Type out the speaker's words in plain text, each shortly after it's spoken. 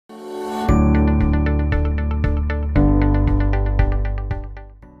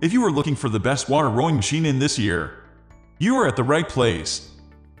If you are looking for the best water rowing machine in this year, you are at the right place.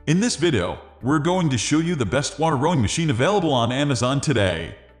 In this video, we're going to show you the best water rowing machine available on Amazon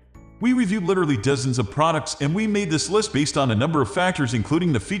today. We reviewed literally dozens of products and we made this list based on a number of factors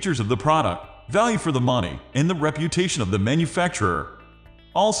including the features of the product, value for the money, and the reputation of the manufacturer.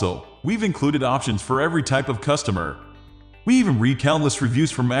 Also, we've included options for every type of customer. We even read countless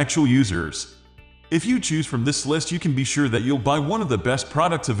reviews from actual users. If you choose from this list, you can be sure that you'll buy one of the best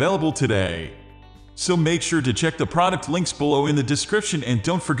products available today. So make sure to check the product links below in the description and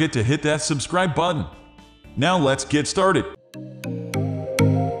don't forget to hit that subscribe button. Now let's get started.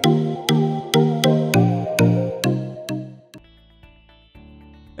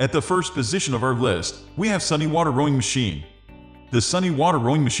 At the first position of our list, we have Sunny Water Rowing Machine. The Sunny Water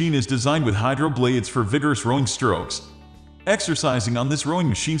Rowing Machine is designed with hydro blades for vigorous rowing strokes. Exercising on this rowing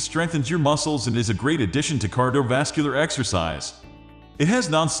machine strengthens your muscles and is a great addition to cardiovascular exercise. It has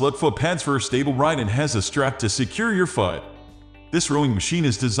non-slip foot pads for a stable ride and has a strap to secure your foot. This rowing machine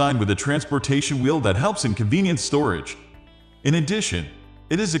is designed with a transportation wheel that helps in convenient storage. In addition,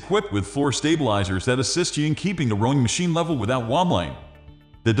 it is equipped with floor stabilizers that assist you in keeping the rowing machine level without wobbling.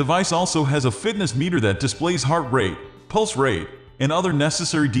 The device also has a fitness meter that displays heart rate, pulse rate, and other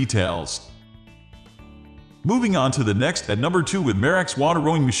necessary details. Moving on to the next at number 2 with Merax Water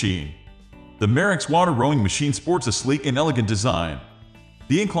Rowing Machine. The Merax Water Rowing Machine sports a sleek and elegant design.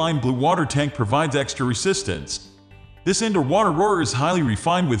 The inclined blue water tank provides extra resistance. This indoor water rower is highly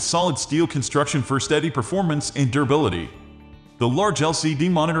refined with solid steel construction for steady performance and durability. The large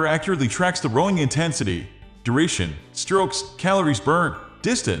LCD monitor accurately tracks the rowing intensity, duration, strokes, calories burned,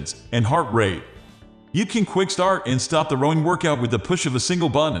 distance, and heart rate. You can quick start and stop the rowing workout with the push of a single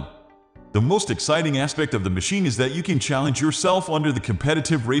button. The most exciting aspect of the machine is that you can challenge yourself under the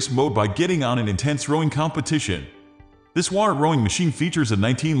competitive race mode by getting on an intense rowing competition. This water rowing machine features a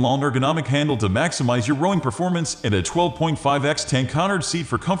 19-long ergonomic handle to maximize your rowing performance and a 12.5x tank-countered seat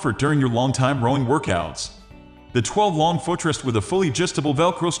for comfort during your long-time rowing workouts. The 12-long footrest with a fully adjustable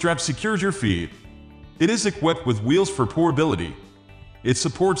Velcro strap secures your feet. It is equipped with wheels for portability. It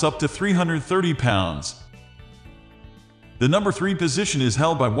supports up to 330 pounds. The number 3 position is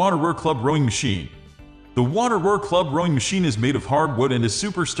held by Waterwear Club Rowing Machine. The Waterwear Club Rowing Machine is made of hardwood and is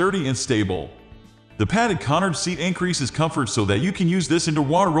super sturdy and stable. The padded countered seat increases comfort so that you can use this indoor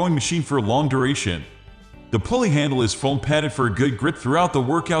water rowing machine for a long duration. The pulley handle is foam padded for a good grip throughout the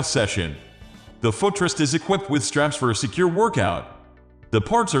workout session. The footrest is equipped with straps for a secure workout. The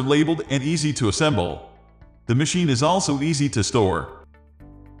parts are labeled and easy to assemble. The machine is also easy to store.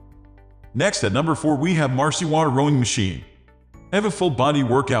 Next at number 4 we have Marcy Water Rowing Machine. Have a full body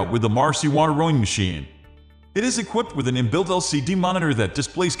workout with the Marcy Water Rowing Machine. It is equipped with an inbuilt LCD monitor that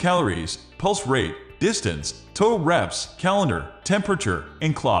displays calories, pulse rate, distance, total reps, calendar, temperature,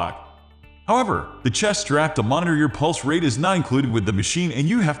 and clock. However, the chest strap to monitor your pulse rate is not included with the machine and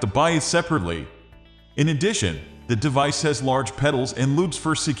you have to buy it separately. In addition, the device has large pedals and loops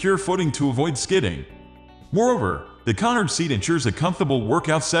for secure footing to avoid skidding. Moreover, the countered seat ensures a comfortable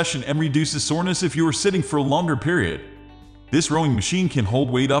workout session and reduces soreness if you are sitting for a longer period. This rowing machine can hold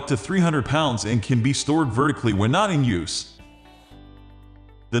weight up to 300 pounds and can be stored vertically when not in use.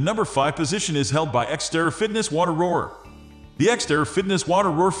 The number 5 position is held by XTERRA Fitness Water Rower. The XTERRA Fitness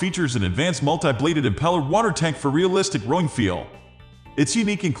Water Rower features an advanced multi-bladed impeller water tank for realistic rowing feel. Its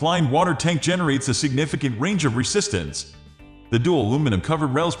unique inclined water tank generates a significant range of resistance. The dual aluminum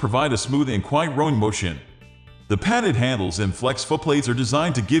covered rails provide a smooth and quiet rowing motion. The padded handles and flex footplates are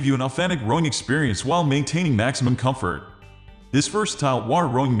designed to give you an authentic rowing experience while maintaining maximum comfort. This versatile water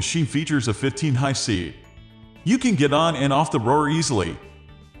rowing machine features a 15-high seat. You can get on and off the rower easily.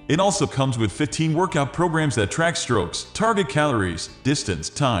 It also comes with 15 workout programs that track strokes, target calories, distance,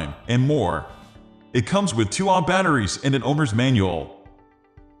 time, and more. It comes with 2 batteries and an owner's manual.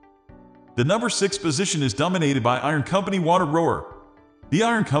 The number 6 position is dominated by Iron Company Water Rower. The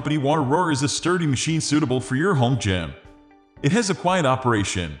Iron Company Water Rower is a sturdy machine suitable for your home gym. It has a quiet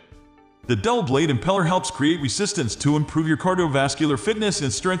operation. The double blade impeller helps create resistance to improve your cardiovascular fitness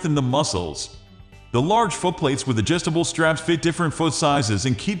and strengthen the muscles. The large footplates with adjustable straps fit different foot sizes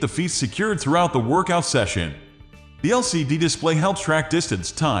and keep the feet secured throughout the workout session. The LCD display helps track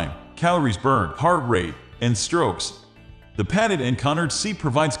distance, time, calories burned, heart rate, and strokes. The padded and countered seat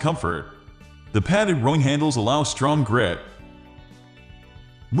provides comfort. The padded rowing handles allow strong grip.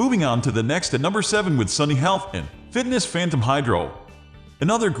 Moving on to the next at number 7 with Sunny Health and Fitness Phantom Hydro.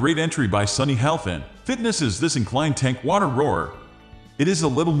 Another great entry by Sunny Health and Fitness is this inclined tank water rower. It is a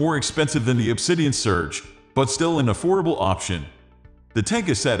little more expensive than the Obsidian Surge, but still an affordable option. The tank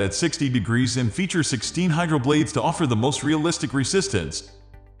is set at 60 degrees and features 16 hydro blades to offer the most realistic resistance.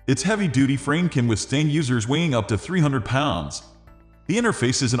 Its heavy-duty frame can withstand users weighing up to 300 pounds. The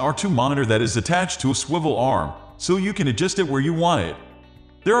interface is an R2 monitor that is attached to a swivel arm, so you can adjust it where you want it.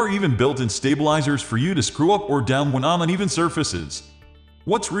 There are even built-in stabilizers for you to screw up or down when on uneven surfaces.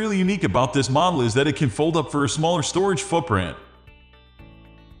 What's really unique about this model is that it can fold up for a smaller storage footprint.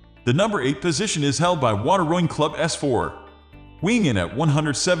 The number 8 position is held by Water Rowing Club S4. Weighing in at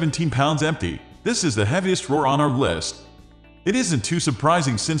 117 pounds empty, this is the heaviest rower on our list. It isn't too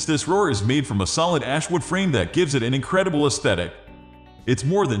surprising since this rower is made from a solid ashwood frame that gives it an incredible aesthetic. It's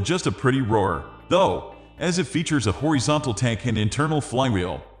more than just a pretty rower, though, as it features a horizontal tank and internal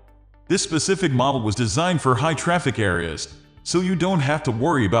flywheel. This specific model was designed for high traffic areas, so you don't have to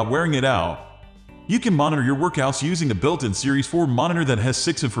worry about wearing it out. You can monitor your workouts using a built-in Series 4 monitor that has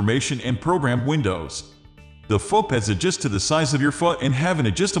 6 information and program windows. The foot pads adjust to the size of your foot and have an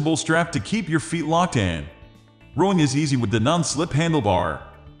adjustable strap to keep your feet locked in. Rowing is easy with the non-slip handlebar.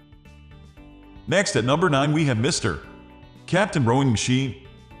 Next at number 9 we have Mr. Captain Rowing Machine.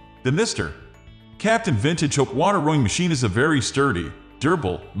 The Mr. Captain Vintage Oak Water Rowing Machine is a very sturdy,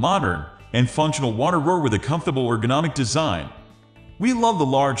 durable, modern, and functional water rower with a comfortable ergonomic design. We love the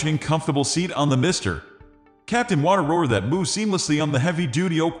large and comfortable seat on the Mr. Captain water rower that moves seamlessly on the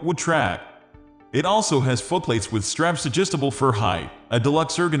heavy-duty oak wood track. It also has footplates with straps adjustable for height, a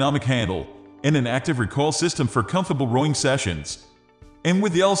deluxe ergonomic handle, and an active recoil system for comfortable rowing sessions. And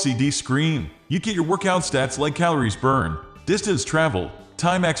with the LCD screen, you get your workout stats like calories burned, distance traveled,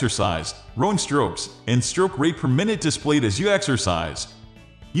 time exercised, rowing strokes, and stroke rate per minute displayed as you exercise.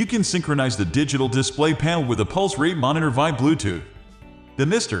 You can synchronize the digital display panel with a pulse rate monitor via Bluetooth. The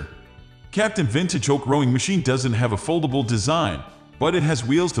Mr. Captain Vintage Oak Rowing Machine doesn't have a foldable design, but it has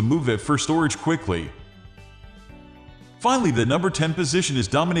wheels to move it for storage quickly. Finally, the number 10 position is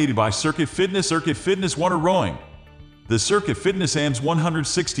dominated by Circuit Fitness Water Rowing. The Circuit Fitness AMS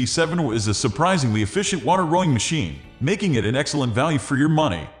 167 is a surprisingly efficient water rowing machine, making it an excellent value for your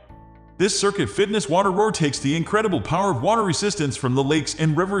money. This Circuit Fitness water rower takes the incredible power of water resistance from the lakes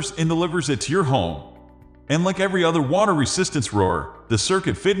and rivers and delivers it to your home. And like every other water resistance rower, the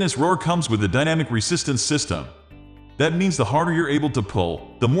Circuit Fitness rower comes with a dynamic resistance system. That means the harder you're able to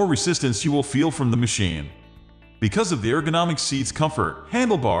pull, the more resistance you will feel from the machine. Because of the ergonomic seat's comfort,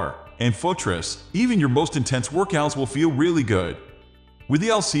 handlebar, and footrest, even your most intense workouts will feel really good. With the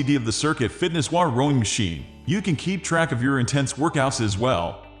LCD of the Circuit Fitness water rowing machine, you can keep track of your intense workouts as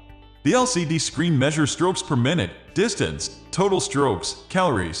well. The LCD screen measures strokes per minute, distance, total strokes,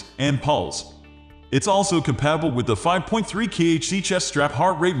 calories, and pulse. It's also compatible with the 5.3 kHz chest strap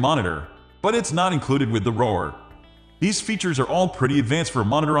heart rate monitor, but it's not included with the rower. These features are all pretty advanced for a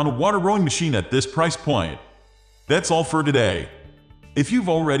monitor on a water rowing machine at this price point. That's all for today. If you've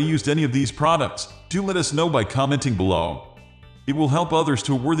already used any of these products, do let us know by commenting below. It will help others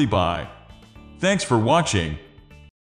to a worthy buy. Thanks for watching.